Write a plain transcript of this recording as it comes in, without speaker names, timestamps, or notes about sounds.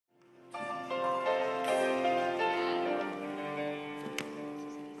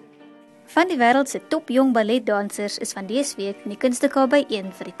Van die wêreld se top jong balletdansers is vandeesweek in die Kunstekaap byeen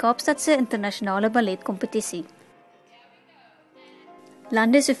vir die Kaapstadse Internasionale Balletkompetisie.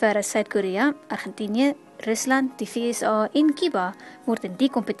 Lande sover as Suid-Korea, Argentinië, Rusland, die VSA en Cuba word in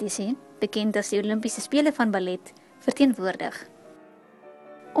die kompetisie, bekend as die Olimpiese Spele van Ballet, verteenwoordig.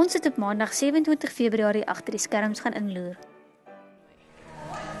 Ons het op maandag 27 Februarie agter die skerms gaan inloer.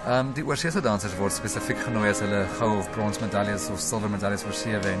 Die oorseese dansers word spesifiek genooi as hulle goue of bronsmedaljes of silvermedaljes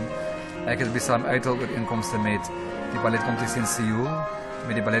oorsee wen. Ek het besluit uithaal ooreenkomste met die Balletkompetisie in Seoul,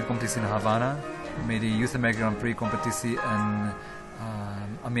 met die Balletkompetisie in Havana, met die Youth American Grand Prix kompetisie in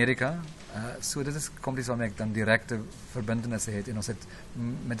Amerika. So dit is kompetisie waarmee ek dan direkte verbintenisse het en ons het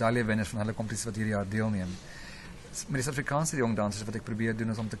medaillewenners van hulle kompetisie wat hierdie jaar deelneem. Met die Suid-Afrikaanse jong dansers wat ek probeer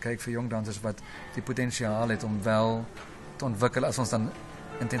doen is om te kyk vir jong dansers wat die potensiaal het om wel te ontwikkel as ons dan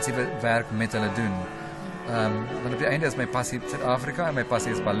intensiewe werk met hulle doen. Want op die einde is my passie Suid-Afrika en my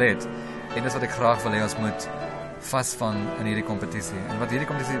passie is ballet. En dis wat ek graag wil hê ons moet vasvang in hierdie kompetisie. En wat hierdie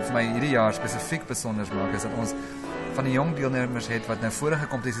kompetisie vir my hierdie jaar spesifiek besonder maak is dat ons van die jong deelnemers het wat nou vorige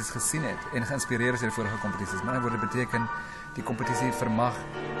kompetisies gesien het en geïnspireer is deur vorige kompetisies. Maar dit beteken die kompetisie vermag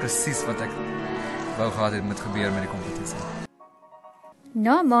presies wat ek wou gehad het moet gebeur met die kompetisie.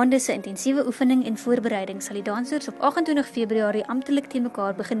 Na maande se intensiewe oefening en voorbereiding sal die dansers op 28 Februarie amptelik teen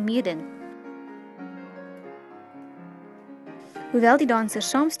mekaar begin meeding. Hoewel die dansers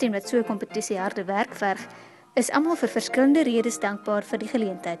saamstem dat so 'n kompetisie harde werk verg, is almal vir verskillende redes dankbaar vir die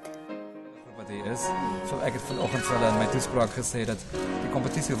geleentheid. Wat dit is, so ek het vanoggend vir hulle in my toespraak gesê dat die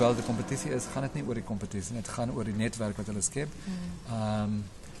kompetisie, hoewel dit 'n kompetisie is, gaan dit nie oor die kompetisie, dit gaan oor die netwerk wat hulle skep.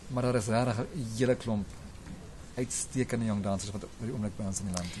 Maar daar is regtig 'n hele klomp uitstekende jong dansers wat op die oomblik by ons in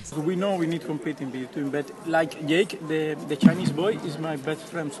die land is. We know we need to compete in between, but like Jake, the Chinese boy, is my best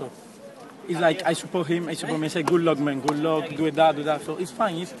friend, so it's like I support him, I say good luck man, good luck, do that, so it's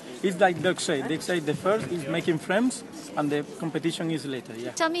fine. It's like Doug said, the first is making friends and the competition is later,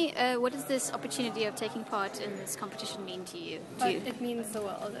 yeah. Tell me, what does this opportunity of taking part in this competition mean to you? It means the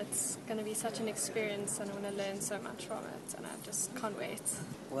world. It's going to be such an experience and I'm going to learn so much from it and I just can't wait.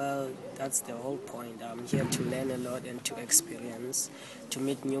 Well, that's the whole point. I'm here to learn a lot and to experience, to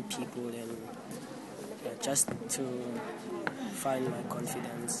meet new people and just to find my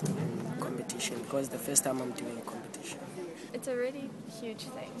confidence in competition because the first time I'm doing competition. It's a really huge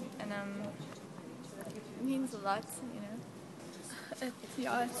thing and it means a lot, you know.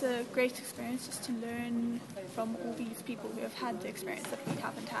 It's a great experience just to learn from all these people who have had the experience that we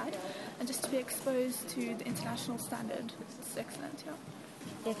haven't had and just to be exposed to the international standard. It's excellent, yeah.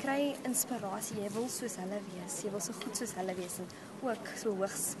 Jy kry inspirasie, jy wil soos hulle wees, jy wil so goed soos hulle wees en ook so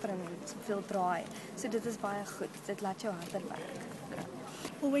hoog spring en soveel draai. So dit is baie goed, dit laat jou harder werk.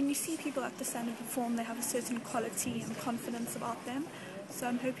 Well, when you see people at the standard perform, they have a certain quality and confidence about them. So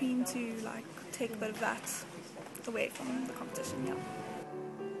I'm hoping to take a bit of that away from the competition, yeah.